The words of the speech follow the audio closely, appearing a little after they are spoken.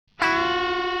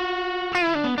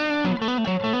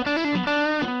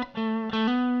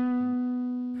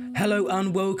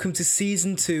and welcome to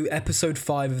Season 2, Episode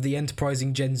 5 of the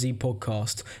Enterprising Gen Z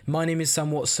podcast. My name is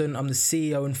Sam Watson, I'm the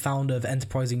CEO and founder of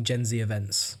Enterprising Gen Z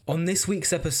Events. On this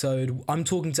week's episode, I'm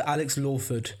talking to Alex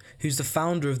Lawford, who's the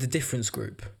founder of The Difference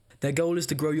Group. Their goal is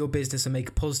to grow your business and make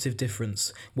a positive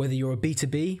difference, whether you're a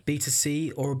B2B,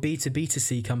 B2C, or a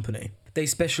B2B2C company. They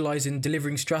specialise in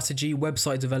delivering strategy,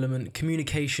 website development,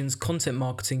 communications, content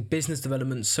marketing, business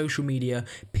development, social media,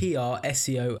 PR,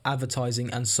 SEO, advertising,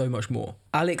 and so much more.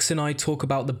 Alex and I talk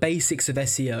about the basics of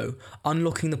SEO,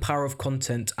 unlocking the power of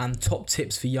content, and top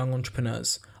tips for young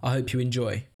entrepreneurs. I hope you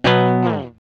enjoy.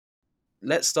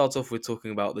 Let's start off with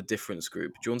talking about the Difference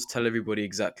Group. Do you want to tell everybody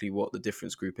exactly what the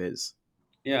Difference Group is?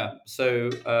 Yeah, so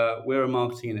we're a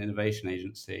marketing and innovation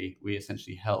agency. We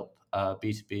essentially help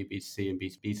B2B, B2C, and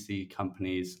B2B2C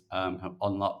companies kind of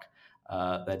unlock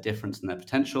their difference and their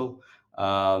potential.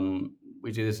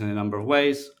 We do this in a number of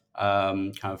ways,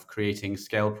 kind of creating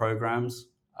scale programs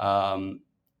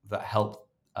that help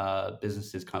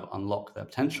businesses kind of unlock their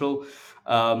potential.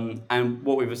 And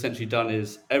what we've essentially done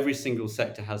is every single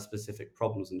sector has specific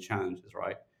problems and challenges,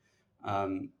 right?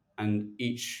 And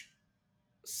each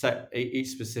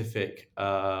specific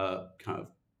kind of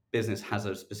business has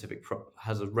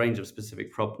a range of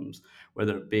specific problems,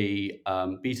 whether it be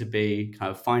B2B,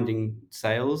 kind of finding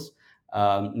sales,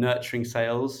 nurturing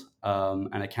sales,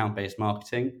 and account-based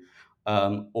marketing,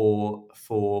 or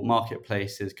for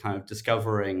marketplaces, kind of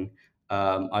discovering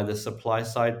either supply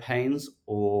side pains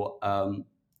or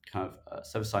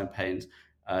service side pains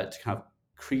to kind of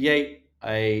create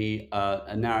a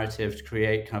narrative, to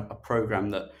create kind of a program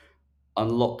that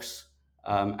unlocks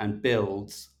and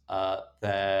builds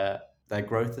their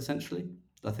growth essentially.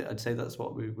 I'd say that's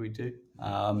what we do,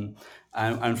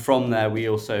 and from there we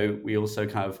also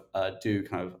kind of do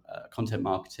kind of content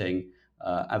marketing,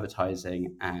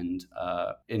 advertising, and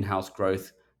in-house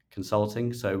growth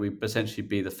consulting. So we essentially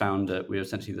be the founder. We're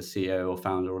essentially the CEO or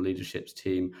founder or leadership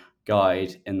team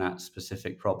guide in that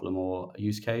specific problem or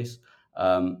use case.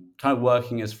 Kind of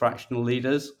working as fractional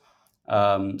leaders.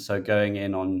 So going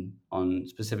in on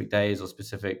specific days or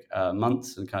specific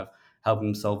months and kind of helping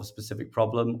them solve a specific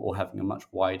problem, or having a much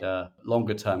wider,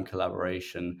 longer term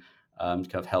collaboration to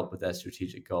kind of help with their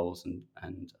strategic goals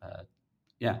and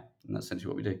that's essentially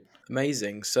what we do.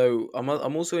 Amazing. So I'm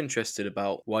also interested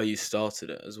about why you started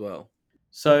it as well.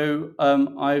 So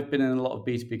I've been in a lot of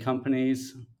B2B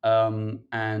companies,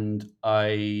 and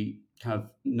I kind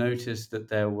of noticed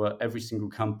that every single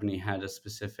company had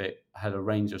a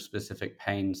range of specific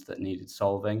pains that needed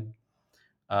solving.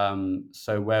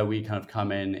 So where we kind of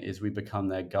come in is we become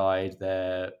their guide,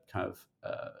 their kind of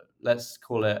let's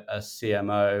call it a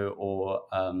CMO or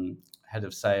head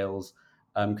of sales,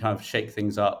 kind of shake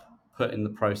things up, put in the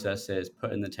processes,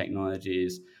 put in the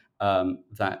technologies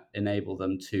that enable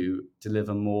them to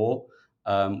deliver more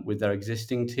with their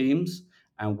existing teams,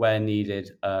 and where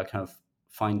needed, kind of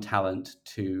find talent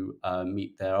to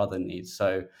meet their other needs.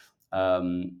 So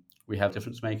we have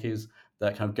difference makers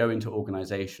that kind of go into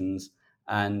organizations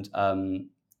and kind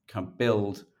of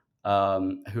build,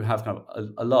 who have kind of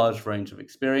a large range of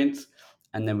experience,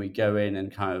 and then we go in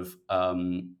and kind of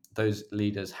those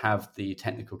leaders have the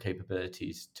technical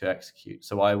capabilities to execute.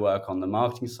 So I work on the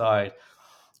marketing side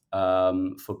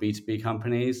for B2B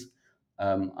companies.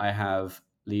 I have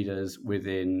leaders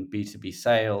within B2B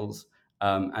sales.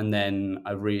 And then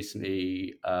I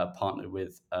recently partnered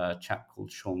with a chap called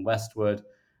Sean Westwood,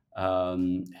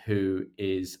 who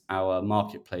is our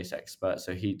marketplace expert.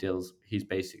 So he's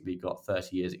basically got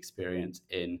 20 years experience.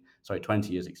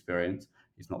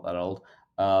 He's not that old,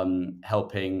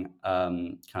 helping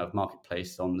kind of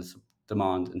marketplace on the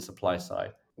demand and supply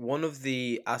side. One of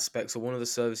the aspects or one of the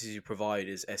services you provide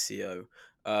is SEO.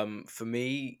 For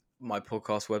me, my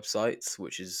podcast website,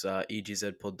 which is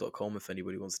egzpod.com, if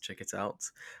anybody wants to check it out,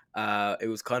 it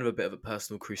was kind of a bit of a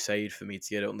personal crusade for me to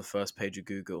get it on the first page of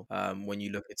Google when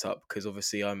you look it up, because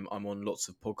obviously I'm on lots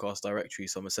of podcast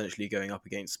directories, so I'm essentially going up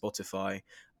against Spotify,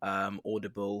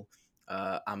 Audible,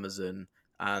 Amazon,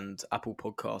 and Apple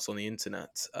Podcasts on the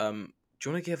internet. Do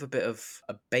you want to give a bit of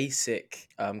a basic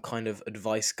kind of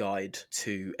advice guide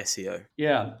to SEO?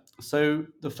 Yeah. So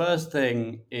the first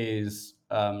thing is,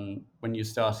 when you're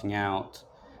starting out,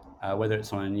 whether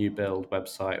it's on a new build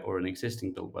website or an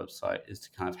existing build website, is to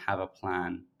kind of have a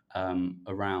plan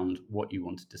around what you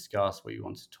want to discuss, what you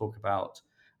want to talk about.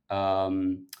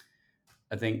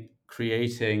 I think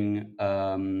creating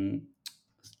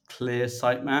clear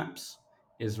sitemaps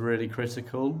is really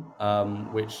critical,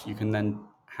 which you can then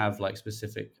have like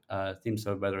specific themes.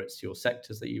 So whether it's your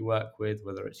sectors that you work with,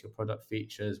 whether it's your product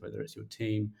features, whether it's your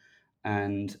team,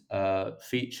 and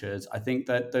features. I think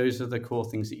that those are the core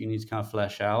things that you need to kind of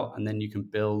flesh out, and then you can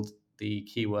build the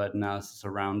keyword analysis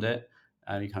around it.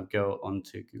 You kind of go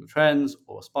onto Google Trends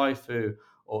or SpyFu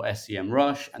or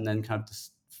SEMrush, and then kind of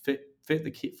just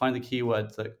find the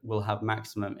keywords that will have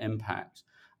maximum impact.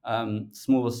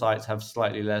 Smaller sites have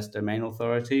slightly less domain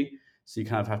authority, so you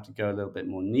kind of have to go a little bit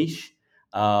more niche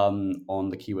on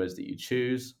the keywords that you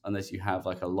choose, unless you have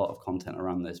like a lot of content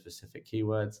around those specific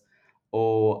keywords.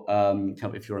 Or kind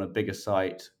of if you're on a bigger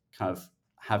site, kind of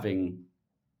having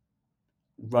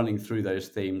running through those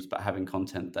themes, but having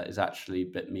content that is actually a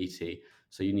bit meaty.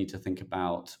 So you need to think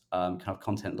about kind of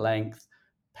content length,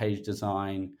 page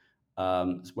design,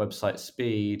 website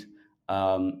speed,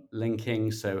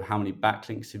 linking. So how many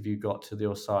backlinks have you got to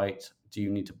your site? Do you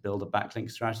need to build a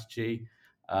backlink strategy?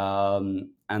 And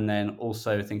then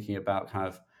also thinking about kind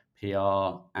of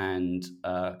PR and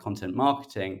content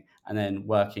marketing, and then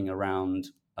working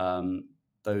around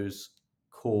those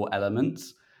core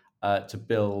elements to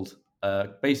build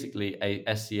basically a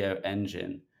SEO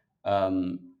engine.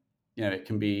 It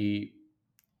can be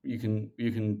you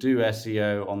can do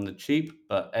SEO on the cheap,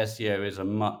 but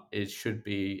SEO it should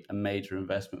be a major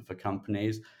investment for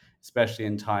companies, especially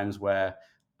in times where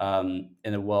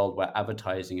in a world where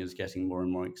advertising is getting more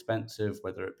and more expensive,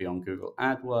 whether it be on Google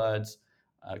Ads,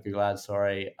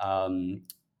 sorry,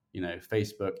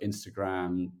 Facebook,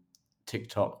 Instagram,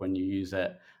 TikTok when you use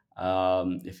it,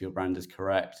 if your brand is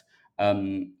correct.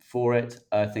 For it,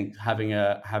 I think having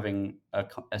a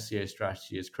SEO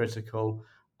strategy is critical.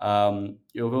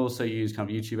 You'll also use kind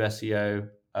of YouTube SEO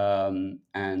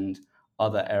and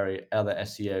other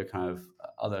SEO kind of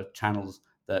other channels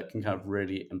that can kind of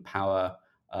really empower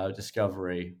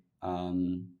discovery.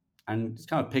 And it's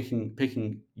kind of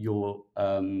picking your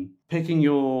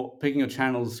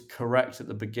channels correct at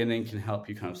the beginning can help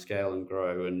you kind of scale and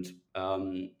grow and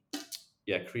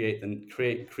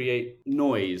create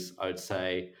noise, I would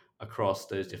say, across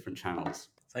those different channels.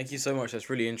 Thank you so much. That's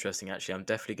really interesting, actually. I'm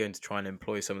definitely going to try and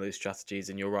employ some of those strategies.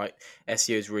 And you're right,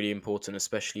 SEO is really important,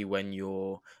 especially when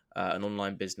you're an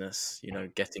online business.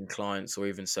 Getting clients or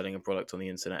even selling a product on the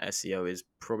internet, SEO is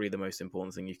probably the most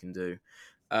important thing you can do.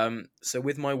 So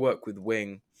with my work with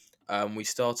Wing, we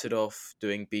started off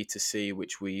doing B2C,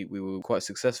 which we were quite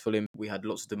successful in. We had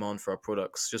lots of demand for our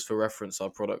products. Just for reference, our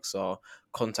products are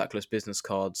contactless business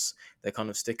cards. They're kind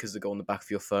of stickers that go on the back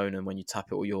of your phone, and when you tap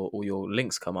it, all your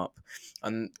links come up.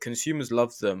 And consumers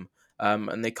loved them.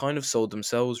 And they kind of sold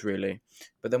themselves, really.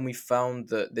 But then we found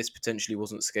that this potentially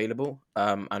wasn't scalable,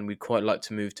 and we'd quite like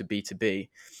to move to B2B.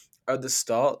 At the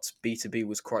start, B2B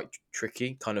was quite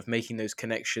tricky, kind of making those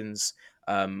connections,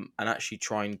 and actually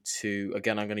trying to,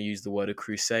 again, I'm going to use the word a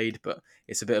crusade, but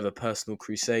it's a bit of a personal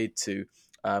crusade to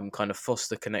kind of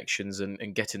foster connections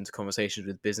and get into conversations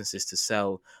with businesses to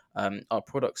sell our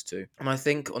products to. And I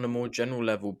think on a more general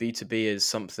level,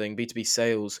 B2B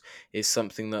sales is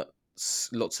something that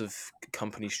lots of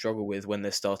companies struggle with when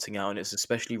they're starting out, and it's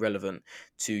especially relevant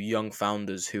to young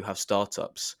founders who have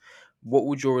startups. What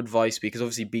would your advice be? Because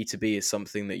obviously B2B is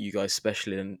something that you guys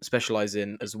specialize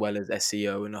in, as well as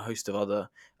SEO and a host of other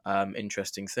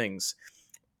interesting things.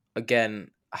 Again,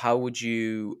 how would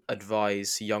you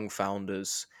advise young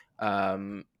founders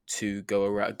to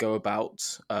go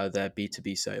about their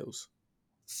B2B sales?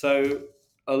 So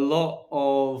a lot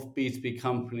of B2B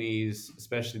companies,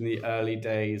 especially in the early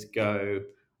days,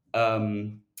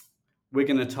 um, we're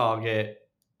going to target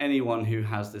anyone who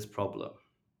has this problem,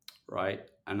 right?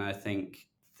 And I think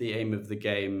the aim of the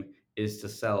game is to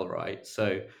sell, right?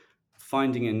 So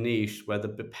finding a niche where the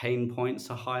pain points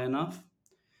are high enough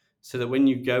so that when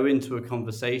you go into a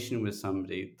conversation with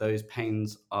somebody, those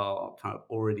pains are kind of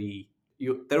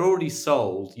they're already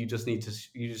sold. You just need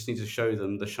to show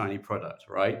them the shiny product,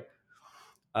 right?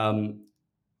 Um,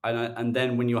 and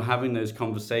then when you're having those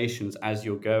conversations as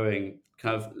you're going,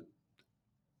 kind of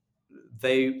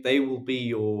they will be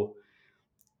your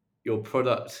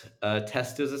product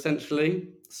testers essentially.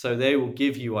 So they will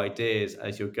give you ideas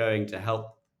as you're going to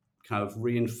help kind of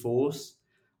reinforce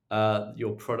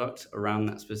your product around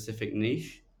that specific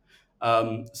niche.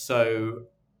 So,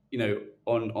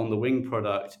 on the Wing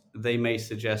product, they may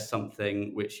suggest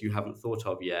something which you haven't thought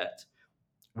of yet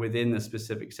within the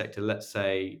specific sector. Let's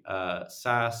say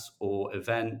SaaS or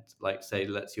event, like say,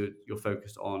 you're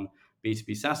focused on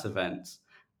B2B SaaS events,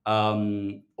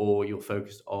 or you're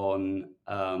focused on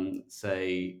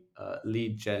say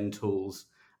lead gen tools,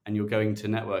 and you're going to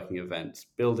networking events,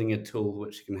 building a tool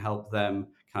which can help them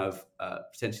kind of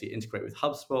potentially integrate with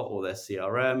HubSpot or their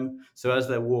CRM. So as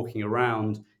they're walking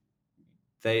around,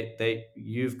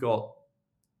 you've got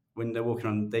when they're walking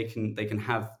on, they can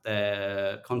have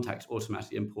their contacts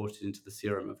automatically imported into the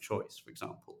CRM of choice, for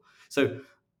example. So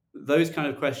those kind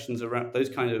of questions around those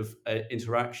kind of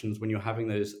interactions when you're having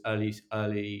those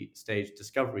early stage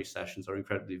discovery sessions are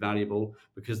incredibly valuable,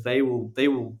 because they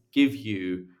will give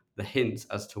you the hints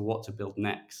as to what to build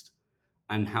next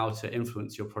and how to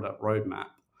influence your product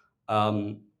roadmap.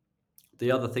 Um,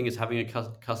 the other thing is having a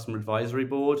customer advisory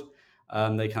board.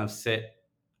 They kind of sit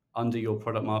under your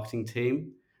product marketing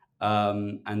team,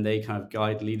 and they kind of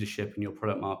guide leadership in your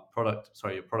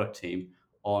your product team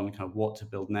on kind of what to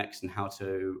build next and how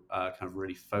to kind of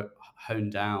really hone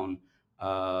down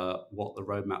what the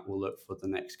roadmap will look for the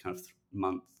next kind of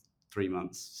month, 3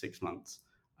 months, 6 months,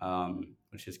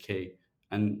 which is key,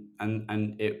 and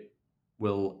it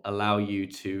will allow you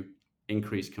to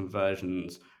increase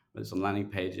conversions, whether it's on landing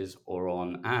pages or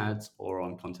on ads or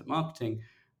on content marketing,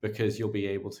 because you'll be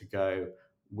able to go,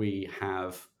 we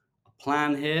have a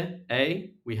plan here,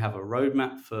 we have a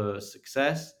roadmap for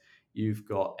success, you've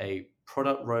got a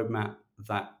product roadmap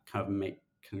that kind of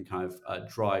can kind of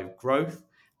drive growth,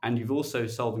 and you've also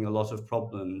solving a lot of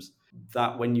problems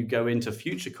that when you go into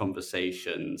future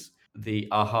conversations, the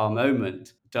aha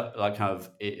moment like kind of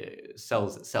it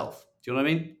sells itself. Do you know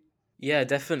what I mean? Yeah,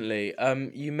 definitely.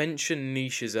 You mentioned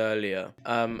niches earlier,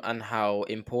 and how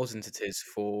important it is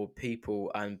for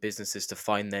people and businesses to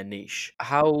find their niche.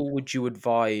 How would you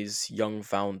advise young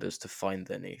founders to find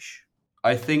their niche?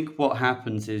 I think what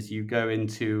happens is you go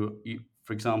into,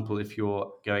 for example, if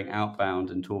you're going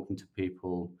outbound and talking to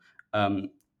people, um,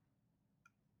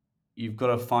 you've got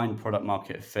to find product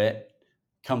market fit.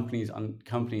 Companies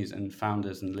and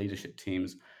founders and leadership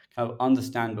teams kind of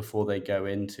understand before they go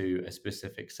into a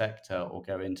specific sector or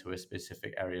go into a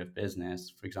specific area of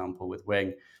business. For example, with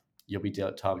Wing, you'll be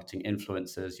targeting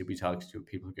influencers, you'll be targeting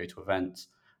people who go to events,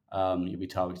 you'll be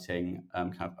targeting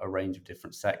kind of a range of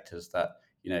different sectors that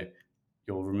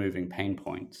you're removing pain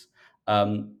points.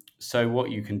 So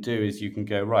what you can do is you can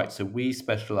go, right, so we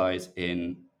specialize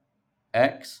in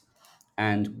X,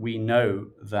 and we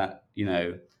know that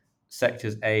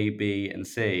sectors A, B, and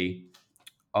C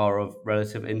are of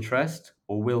relative interest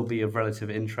or will be of relative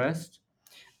interest,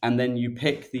 and then you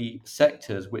pick the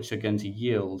sectors which are going to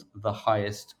yield the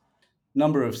highest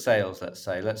number of sales, let's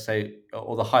say,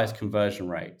 or the highest conversion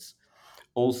rates.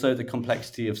 Also, the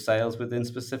complexity of sales within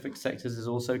specific sectors is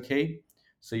also key.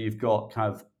 So you've got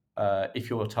kind of, if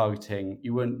you're targeting,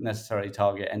 you wouldn't necessarily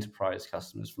target enterprise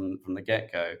customers from the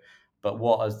get go, but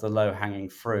what is the low hanging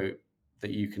fruit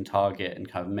that you can target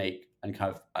and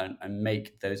kind of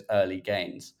make those early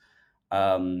gains.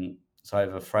 So I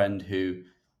have a friend who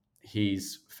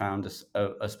he's found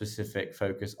a specific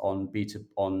focus on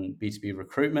B2B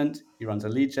recruitment. He runs a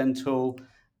lead gen tool,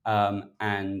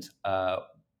 and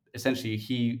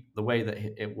essentially the way that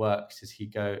it works is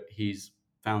he's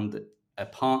found that a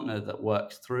partner that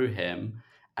works through him,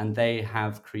 and they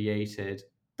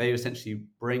essentially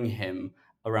bring him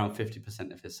around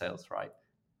 50% of his sales, right?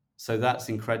 So that's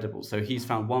incredible. So he's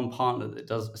found one partner that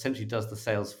does the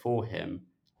sales for him,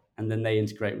 and then they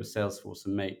integrate with Salesforce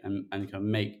and kind of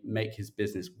make his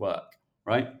business work,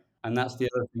 right? And that's the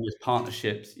other thing is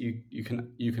partnerships. You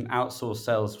can outsource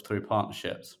sales through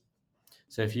partnerships.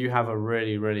 So if you have a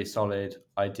really, really solid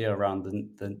idea around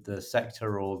the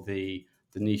sector or the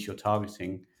niche you're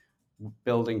targeting,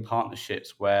 building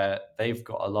partnerships where they've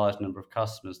got a large number of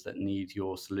customers that need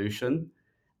your solution,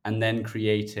 and then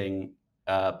creating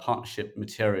partnership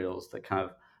materials that kind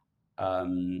of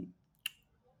um,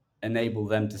 enable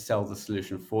them to sell the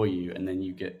solution for you, and then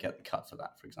you get the cut for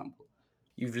that, for example.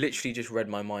 You've literally just read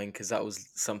my mind because that was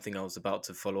something I was about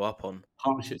to follow up on.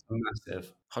 Partnerships are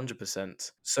massive.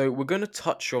 100%. So we're going to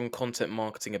touch on content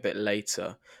marketing a bit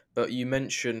later, but you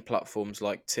mentioned platforms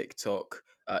like TikTok,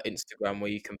 Instagram,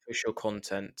 where you can push your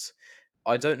content.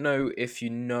 I don't know if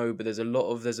you know, but there's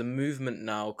a movement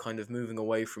now kind of moving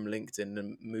away from LinkedIn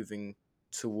and moving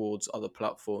towards other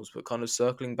platforms, but kind of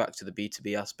circling back to the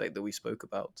B2B aspect that we spoke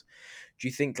about. Do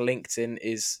you think LinkedIn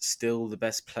is still the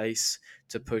best place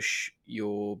to push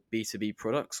your B2B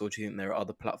products, or do you think there are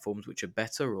other platforms which are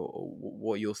better, or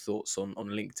what are your thoughts on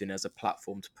LinkedIn as a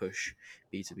platform to push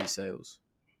B2B sales?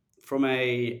 From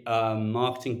a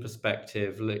marketing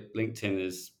perspective, LinkedIn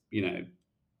is,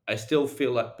 I still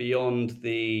feel like beyond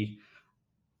the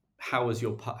how is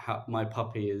my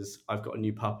puppy is, I've got a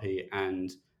new puppy, and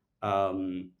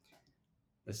um,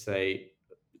 let's say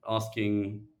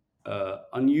asking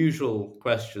unusual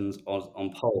questions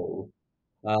on poll,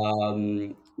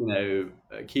 keeping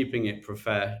it keeping it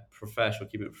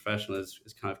professional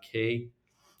is kind of key.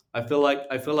 I feel like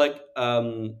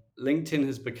LinkedIn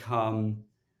has become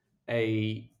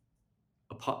a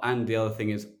and the other thing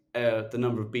is the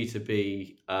number of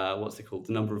B2B, what's it called?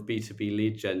 The number of B2B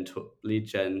lead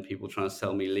gen people trying to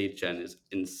sell me lead gen is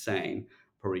insane.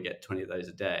 Probably get 20 of those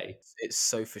a day. It's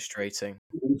so frustrating.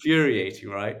 Infuriating,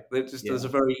 right? There's Yeah. a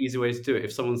very easy way to do it.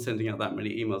 If someone's sending out that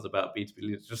many emails about B2B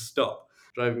leads, just stop,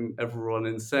 driving everyone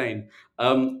insane.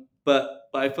 But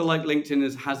I feel like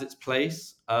LinkedIn has its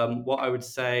place. What I would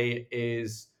say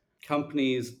is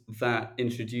companies that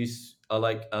introduce a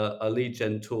lead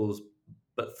gen tools,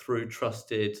 but through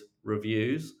trusted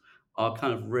reviews, are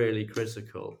kind of really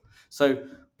critical. So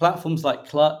platforms like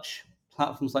Clutch,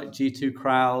 platforms like G2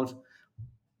 Crowd,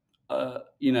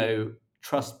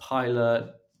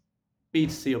 Trustpilot,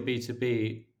 B2C or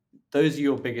B2B, those are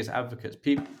your biggest advocates.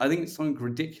 People, I think it's something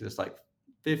ridiculous, like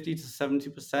 50 to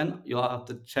 70%. You'll have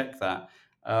to check that,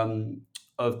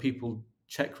 of people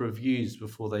check reviews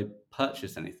before they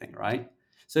purchase anything, right?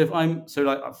 So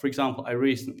like for example, I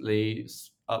recently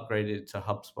upgraded to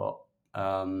HubSpot,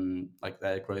 like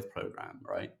their growth program,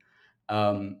 right?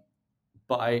 Um,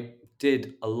 but I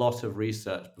did a lot of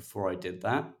research before I did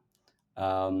that,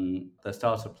 the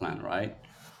starter plan, right?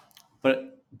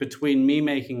 But between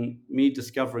me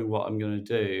discovering what I'm going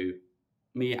to do,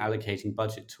 me allocating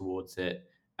budget towards it,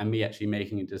 and me actually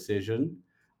making a decision,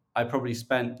 I probably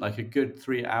spent like a good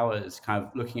 3 hours kind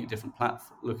of looking at different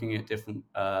platforms, looking at different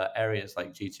areas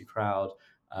like G2 Crowd,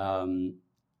 um,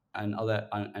 and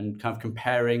kind of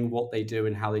comparing what they do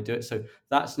and how they do it. So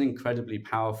that's an incredibly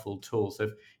powerful tool. So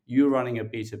if you're running a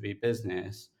B2B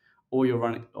business, or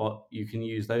you can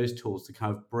use those tools to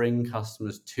kind of bring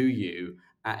customers to you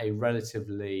at a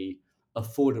relatively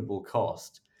affordable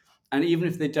cost. And even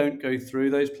if they don't go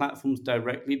through those platforms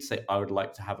directly to say, I would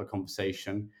like to have a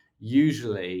conversation,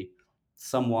 usually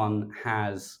someone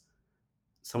has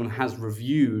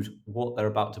reviewed what they're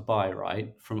about to buy,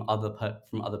 right, from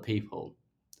other people.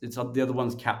 It's the other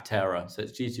one's Capterra, so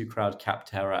it's G2 Crowd,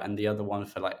 Capterra, and the other one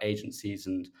for like agencies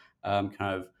and kind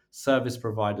of service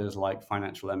providers like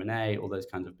financial M&A, all those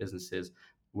kinds of businesses,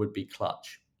 would be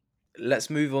Clutch. Let's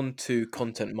move on to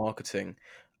content marketing.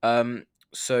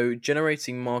 So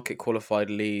generating market qualified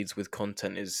leads with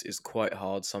content is quite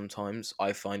hard sometimes.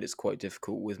 I find it's quite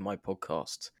difficult with my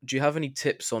podcast. Do you have any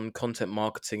tips on content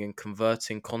marketing and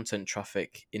converting content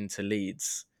traffic into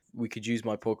leads? We could use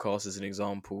my podcast as an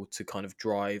example to kind of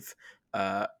drive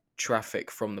traffic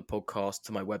from the podcast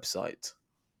to my website.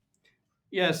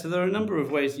 Yeah, so there are a number of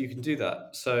ways you can do that.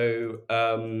 So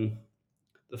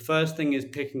the first thing is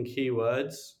picking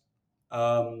keywords,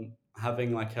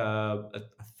 having like a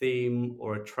theme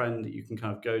or a trend that you can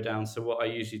kind of go down. So what I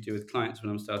usually do with clients when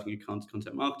I'm starting a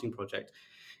content marketing project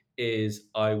is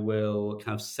I will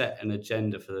kind of set an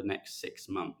agenda for the next 6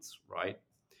 months, right?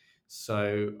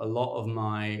 So a lot of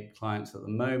my clients at the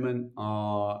moment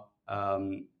are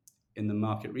in the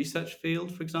market research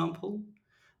field, for example.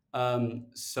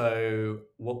 So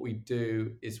what we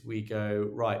do is we go,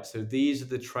 right, so these are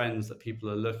the trends that people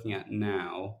are looking at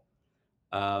now.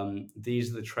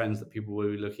 These are the trends that people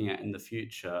will be looking at in the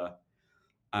future.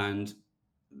 And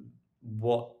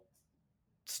what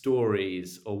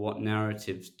stories or what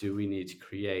narratives do we need to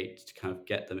create to kind of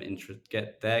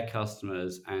get their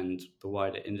customers and the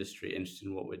wider industry interested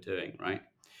in what we're doing, right?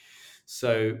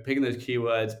 So picking those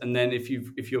keywords, and then if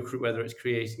you're whether it's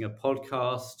creating a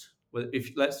podcast,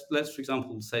 if let's for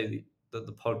example say that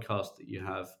the podcast that you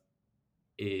have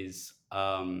is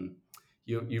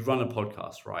you run a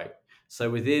podcast, right? So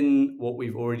within what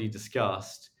we've already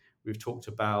discussed, we've talked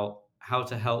about how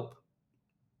to help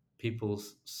people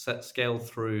scale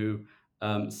through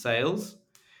sales.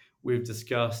 We've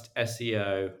discussed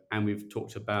SEO, and we've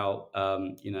talked about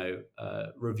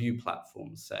review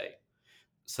platforms, say.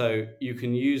 So you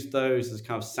can use those as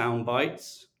kind of sound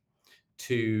bites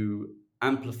to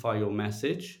amplify your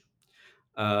message.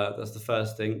 That's the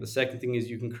first thing. The second thing is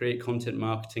you can create content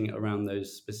marketing around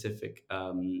those specific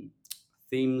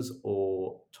themes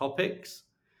or topics.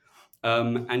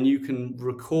 And you can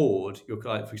record your,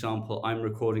 like, for example, I'm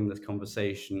recording this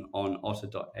conversation on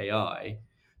otter.ai,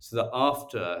 so that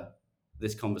after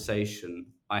this conversation,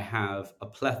 I have a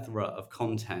plethora of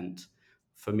content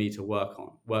for me to work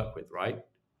with, right?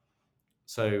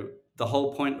 So the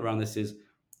whole point around this is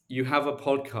you have a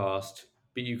podcast,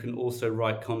 but you can also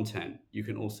write content. You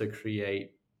can also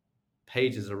create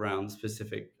pages around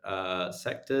specific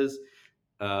sectors.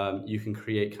 You can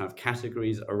create kind of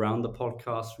categories around the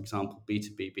podcast, for example,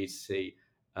 B2B, B2C,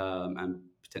 and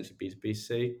potentially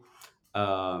B2B2C,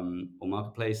 or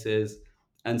marketplaces.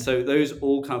 And so those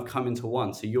all kind of come into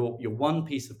one. So your one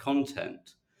piece of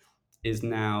content is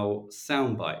now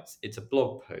sound bites. It's a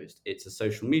blog post. It's a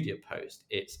social media post.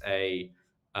 It's a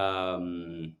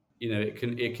if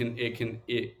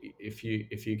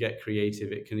you get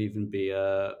creative, it can even be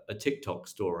a TikTok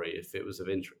story if it was of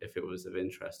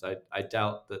interest. I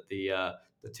doubt that the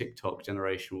TikTok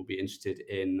generation will be interested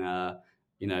in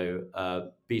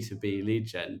B2B lead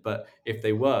gen, but if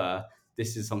they were,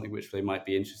 this is something which they might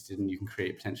be interested in. You can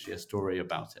create potentially a story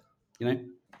about it. You know.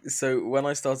 So when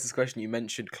I started this question, you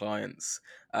mentioned clients,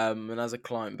 and as a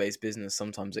client-based business,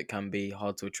 sometimes it can be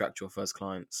hard to attract your first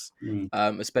clients,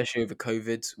 Mm. especially over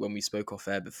COVID. When we spoke off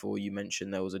air before, you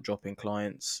mentioned there was a drop in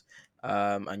clients,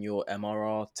 and your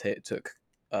MRR took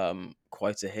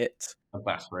quite a hit. A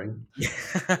battering.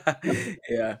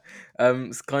 Yeah.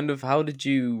 It's kind of how did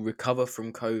you recover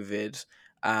from COVID,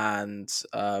 and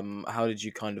how did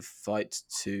you kind of fight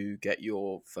to get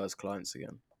your first clients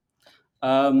again?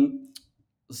 Um,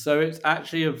 so it's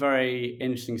actually a very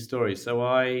interesting story. So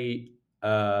I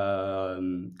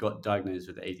got diagnosed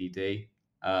with ADD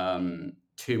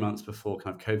 2 months before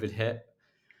kind of COVID hit,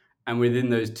 and within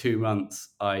those 2 months,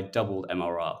 I doubled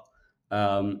MRR.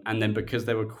 And then because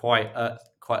they were quite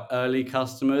early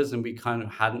customers, and we kind of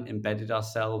hadn't embedded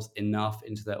ourselves enough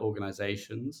into their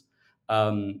organizations,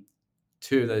 um,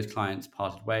 two of those clients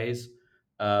parted ways.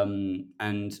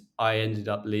 And I ended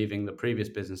up leaving the previous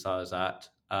business I was at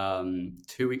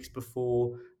 2 weeks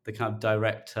before the kind of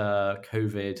director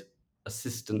COVID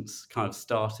assistance kind of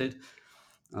started.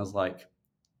 I was like,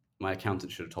 my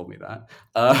accountant should have told me that,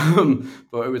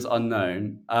 but it was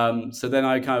unknown. So then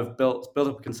I kind of built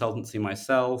up a consultancy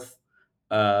myself.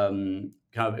 I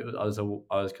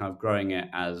was kind of growing it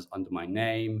as under my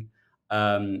name,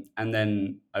 and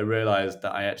then I realized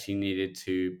that I actually needed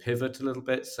to pivot a little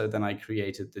bit. So then I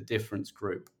created the Difference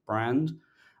Group brand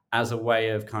as a way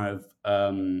of kind of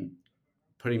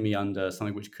putting me under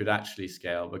something which could actually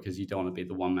scale, because you don't want to be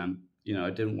the one man. I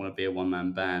didn't want to be a one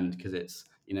man band because it's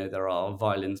there are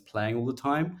violins playing all the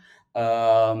time,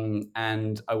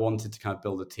 and I wanted to kind of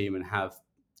build a team and have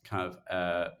kind of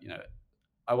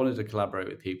I wanted to collaborate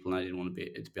with people, and I didn't want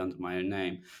it to be under my own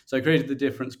name. So I created the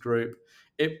Difference Group.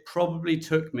 It probably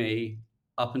took me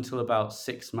up until about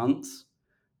 6 months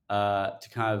to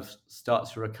kind of start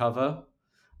to recover.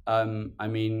 I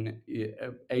mean,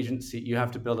 agency, you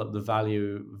have to build up the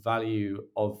value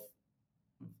of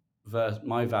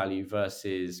my value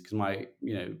versus, because my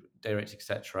direct,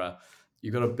 etc.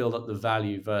 You've got to build up the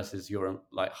value versus your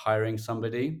like hiring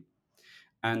somebody.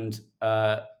 And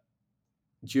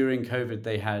during COVID,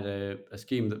 they had a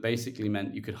scheme that basically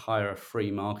meant you could hire a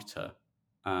free marketer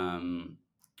um,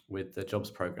 with the jobs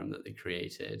program that they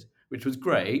created, which was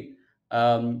great.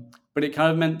 But it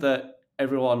kind of meant that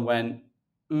everyone went,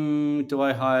 do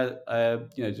I hire,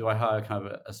 do I hire kind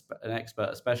of an expert,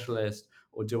 a specialist,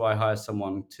 or do I hire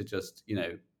someone to just,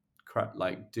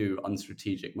 like do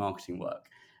unstrategic marketing work?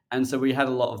 And so we had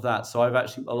a lot of that. So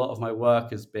a lot of my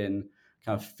work has been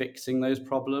kind of fixing those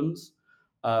problems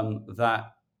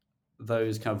that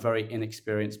those kind of very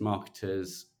inexperienced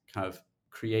marketers kind of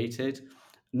created.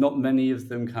 Not many of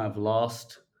them kind of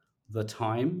last the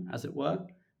time, as it were.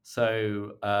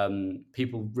 So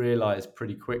people realized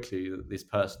pretty quickly that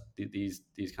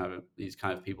these kind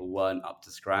of people weren't up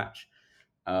to scratch.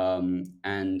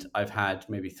 And I've had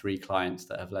maybe 3 clients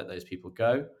that have let those people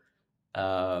go.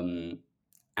 Um,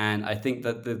 and I think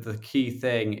that the key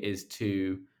thing is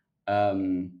to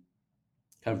kind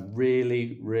of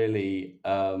really, really,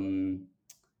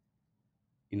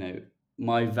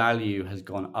 my value has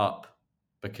gone up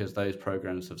because those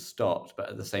programs have stopped. But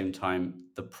at the same time,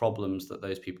 the problems that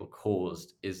those people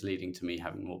caused is leading to me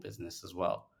having more business as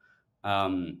well.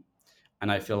 Um,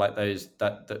 and I feel like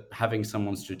that having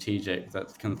someone strategic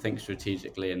that can think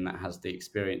strategically and that has the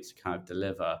experience to kind of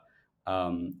deliver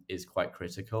is quite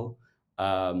critical.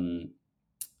 Um,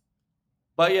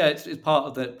 but yeah, it's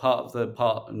part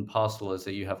and parcel is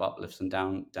that you have uplifts and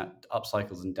up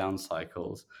cycles and down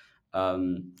cycles,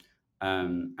 um,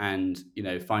 and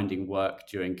finding work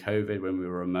during COVID when we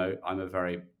were remote. I'm a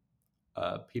very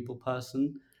people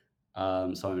person,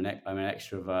 so I'm an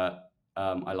extrovert.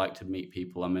 I like to meet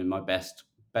people. I'm in my best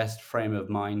frame of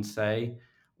mind, say,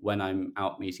 when I'm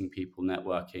out meeting people,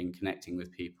 networking, connecting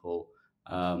with people,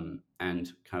 and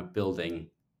kind of building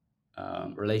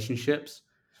relationships.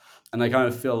 And I kind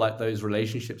of feel like those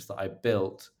relationships that I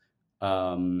built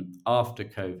after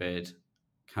COVID,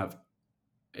 kind of,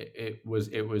 it was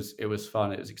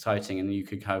fun. It was exciting, and you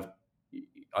could kind of,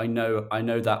 I know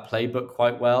that playbook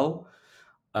quite well,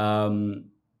 um,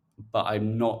 but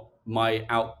I'm not my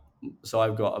out. So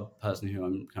I've got a person who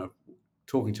I'm kind of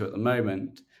talking to at the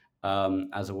moment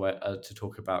as a way to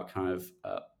talk about kind of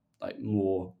like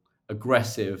more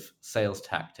aggressive sales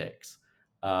tactics.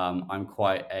 I'd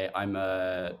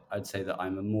say that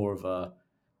I'm a more of a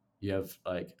you have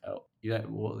like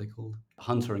what are they called,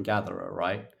 hunter and gatherer,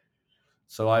 right?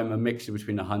 So I'm a mixture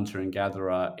between a hunter and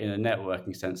gatherer. In a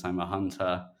networking sense, I'm a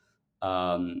hunter,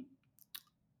 um,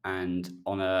 and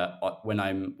when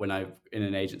I'm in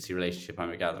an agency relationship, I'm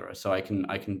a gatherer. So I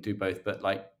can do both. But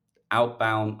like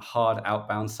hard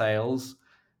outbound sales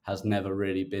has never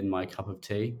really been my cup of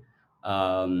tea.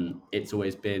 It's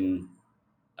always been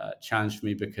challenge for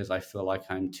me because I feel like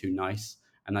I'm too nice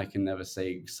and I can never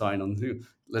say sign on to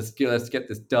let's get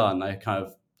this done.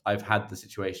 I've had the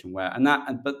situation where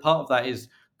but part of that is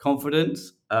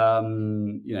confidence,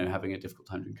 having a difficult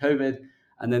time during COVID,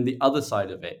 and then the other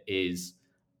side of it is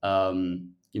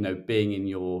being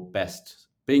your best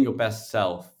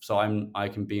self. So I'm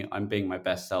being my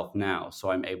best self now,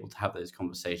 so I'm able to have those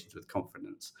conversations with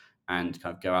confidence and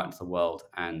kind of go out into the world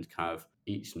and kind of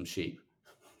eat some sheep.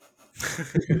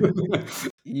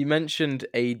 You mentioned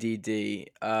ADD,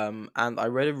 and I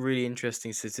read a really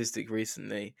interesting statistic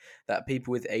recently that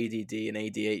people with ADD and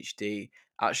ADHD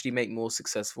actually make more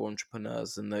successful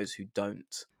entrepreneurs than those who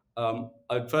don't.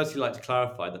 I'd firstly like to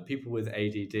clarify that people with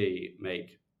ADD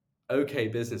make okay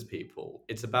business people.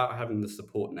 It's about having the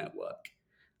support network.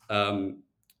 Um,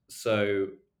 so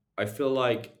I feel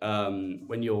like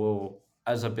when you're,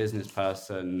 as a business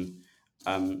person,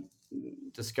 um,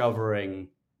 discovering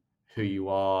who you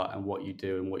are and what you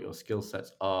do and what your skill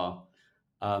sets are,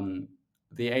 um,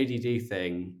 the ADD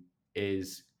thing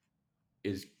is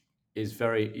is is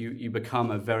very you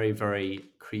become a very very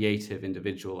creative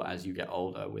individual as you get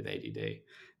older with ADD.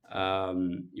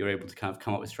 You're able to kind of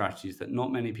come up with strategies that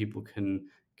not many people can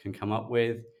come up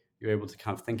with. You're able to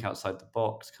kind of think outside the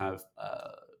box, kind of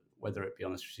whether it be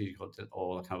on a strategic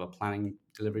or kind of a planning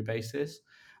delivery basis.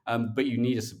 But you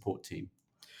need a support team.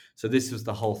 So this was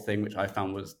the whole thing, which I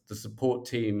found was the support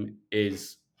team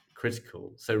is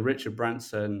critical. So Richard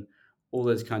Branson, all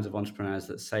those kinds of entrepreneurs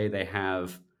that say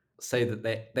that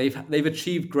they've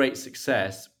achieved great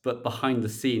success, but behind the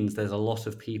scenes there's a lot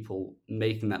of people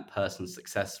making that person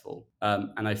successful.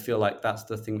 And I feel like that's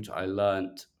the thing which I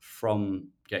learned from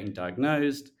getting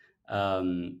diagnosed.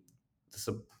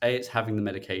 So it's having the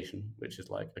medication, which is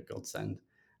like a godsend.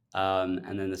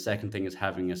 And then the second thing is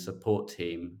having a support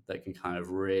team that can kind of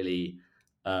really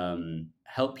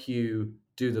help you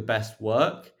do the best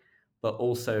work, but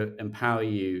also empower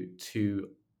you to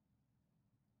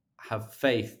have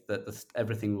faith that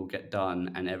everything will get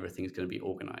done and everything's going to be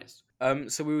organized.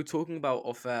 So we were talking about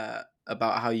off air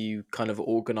about how you kind of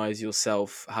organize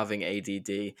yourself having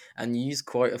ADD, and you used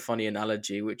quite a funny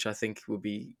analogy, which I think would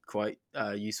be quite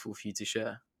useful for you to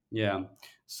share. Yeah.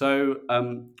 So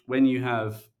when you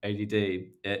have ADD,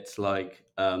 it's like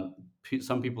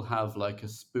some people have like a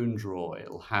spoon drawer.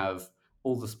 It'll have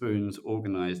all the spoons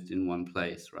organized in one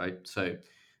place, right? So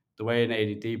the way an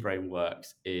ADD brain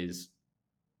works is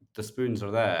the spoons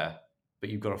are there, but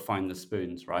you've got to find the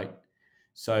spoons, right?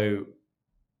 So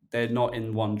they're not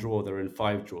in one drawer; they're in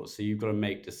five drawers. So you've got to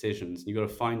make decisions. You've got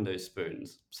to find those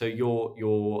spoons. So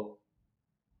your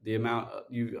the amount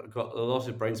you've got a lot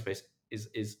of brain space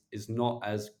is not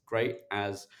as great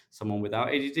as someone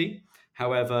without ADD.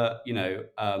 However,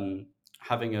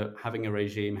 having a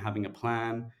regime, having a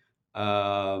plan,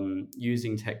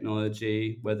 using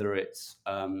technology, whether it's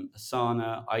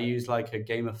Asana, I use like a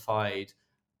gamified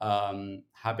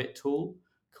habit tool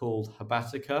called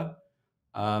Habatica.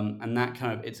 And that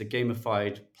kind of it's a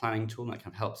gamified planning tool that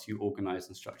kind of helps you organize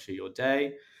and structure your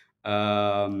day.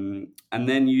 And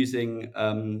then using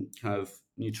kind of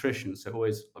nutrition, so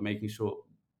always making sure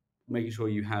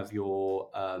you have your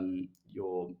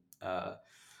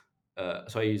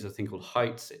so I use a thing called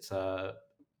Heights. It's a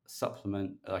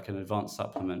supplement, like an advanced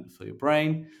supplement for your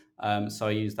brain. So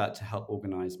I use that to help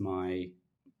organize to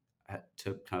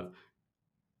kind of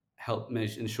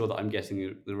ensure that I'm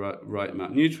getting the right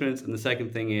amount of nutrients. And the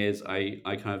second thing is I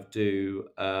kind of do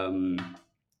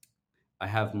I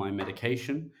have my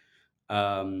medication,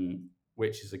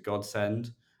 which is a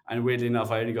godsend. And weirdly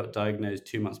enough, I only got diagnosed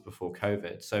 2 months before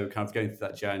COVID, so kind of going through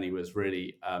that journey was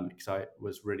really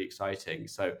exciting.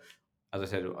 So, as I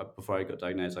said before I got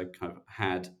diagnosed, I kind of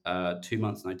had 2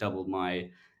 months, and I doubled my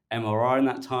MRR in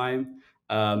that time,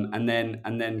 and then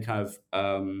kind of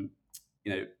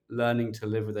learning to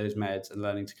live with those meds and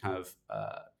learning to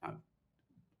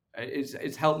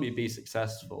it's helped me be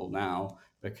successful now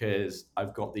because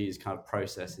I've got these kind of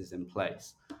processes in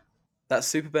place. That's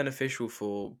super beneficial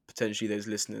for potentially those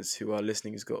listeners who are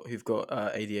listening who've got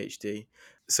ADHD.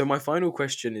 So my final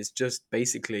question is just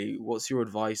basically, what's your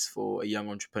advice for a young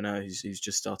entrepreneur who's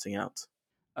just starting out?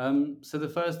 So the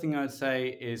first thing I'd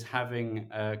say is having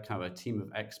a kind of a team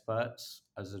of experts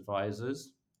as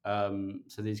advisors.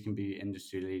 So these can be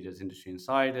industry leaders, industry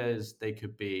insiders. They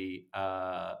could be,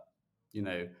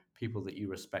 people that you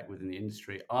respect within the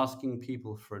industry. Asking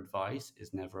people for advice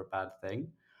is never a bad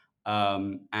thing.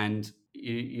 And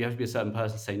you have to be a certain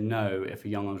person to say no if a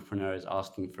young entrepreneur is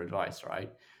asking for advice,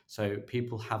 right? So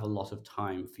people have a lot of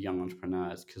time for young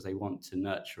entrepreneurs because they want to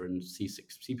nurture and see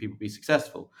people be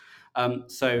successful.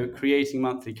 So creating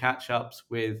monthly catch-ups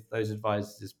with those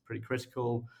advisors is pretty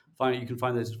critical. You can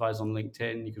find those advisors on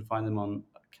LinkedIn. You can find them on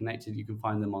Connected. You can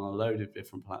find them on a load of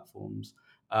different platforms.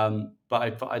 But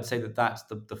I'd say that that's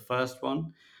the first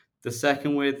one. The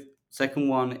second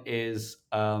one is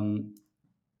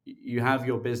you have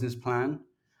your business plan,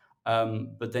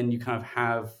 but then you kind of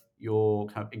have your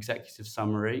kind of executive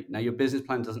summary. Now, your business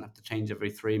plan doesn't have to change every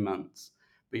 3 months,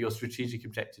 but your strategic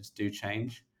objectives do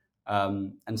change.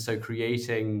 And so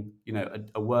creating,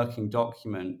 a working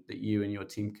document that you and your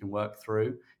team can work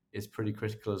through is pretty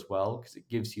critical as well, because it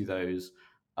gives you those,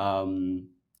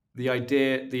 the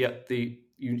idea,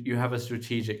 you have a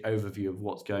strategic overview of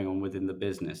what's going on within the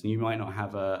business, and you might not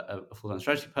have a full-time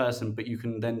strategy person, but you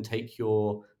can then take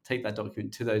that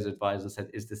document to those advisors and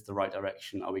say, is this the right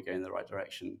direction? Are we going in the right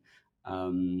direction?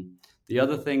 The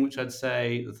third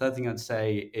thing I'd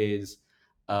say is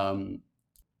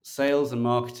sales and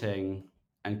marketing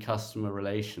and customer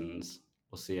relations,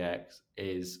 or CX,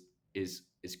 is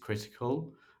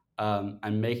critical,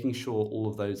 and making sure all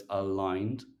of those are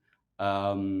aligned.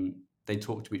 They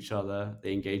talk to each other,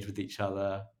 they engage with each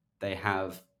other, they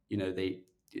have,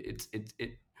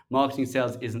 marketing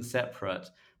sales isn't separate,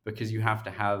 because you have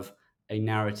to have a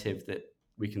narrative that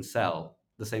we can sell.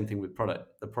 The same thing with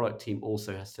product. The product team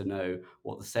also has to know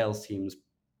what the sales team's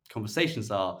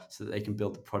conversations are, so that they can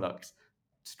build the product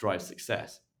to drive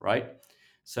success, right?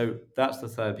 So that's the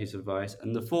third piece of advice.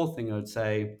 And the fourth thing I would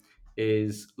say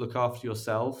is look after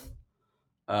yourself,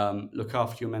 look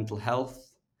after your mental health,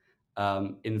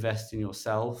 invest in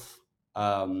yourself.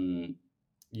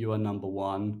 You are number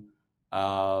one.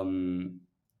 And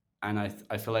I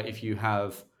feel like if you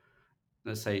have,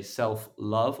 let's say,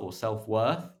 self-love or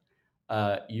self-worth,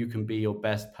 you can be your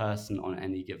best person on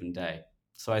any given day.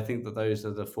 So I think that those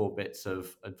are the 4 bits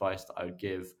of advice that I would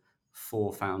give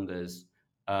for founders.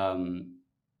 To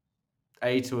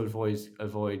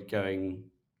avoid going,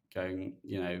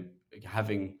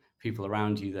 having people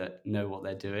around you that know what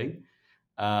they're doing.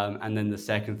 And then the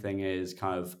second thing is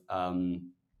kind of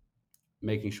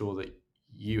making sure that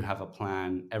you have a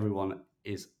plan, everyone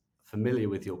is familiar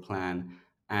with your plan,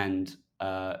 and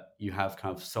you have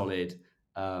kind of solid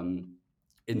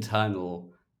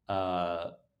internal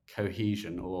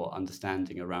cohesion or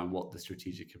understanding around what the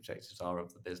strategic objectives are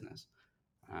of the business.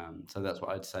 So that's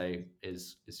what I'd say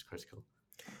is critical.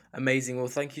 Amazing. Well,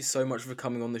 thank you so much for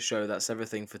coming on the show. That's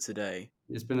everything for today.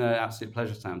 It's been an absolute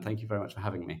pleasure, Sam. Thank you very much for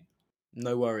having me.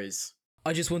 No worries.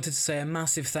 I just wanted to say a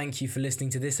massive thank you for listening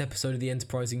to this episode of the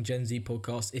Enterprising Gen Z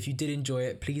podcast. If you did enjoy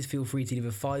it, please feel free to leave a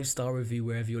 5-star review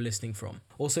wherever you're listening from.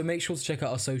 Also, make sure to check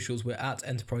out our socials. We're at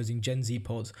Enterprising Gen Z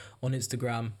Pod on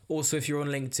Instagram. Also, if you're on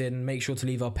LinkedIn, make sure to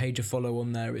leave our page a follow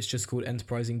on there. It's just called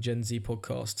Enterprising Gen Z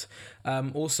Podcast.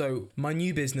 Also, my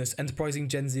new business, Enterprising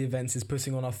Gen Z Events, is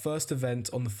putting on our first event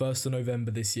on the 1st of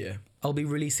November this year. I'll be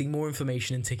releasing more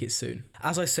information and tickets soon.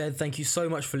 As I said, thank you so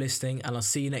much for listening, and I'll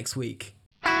see you next week.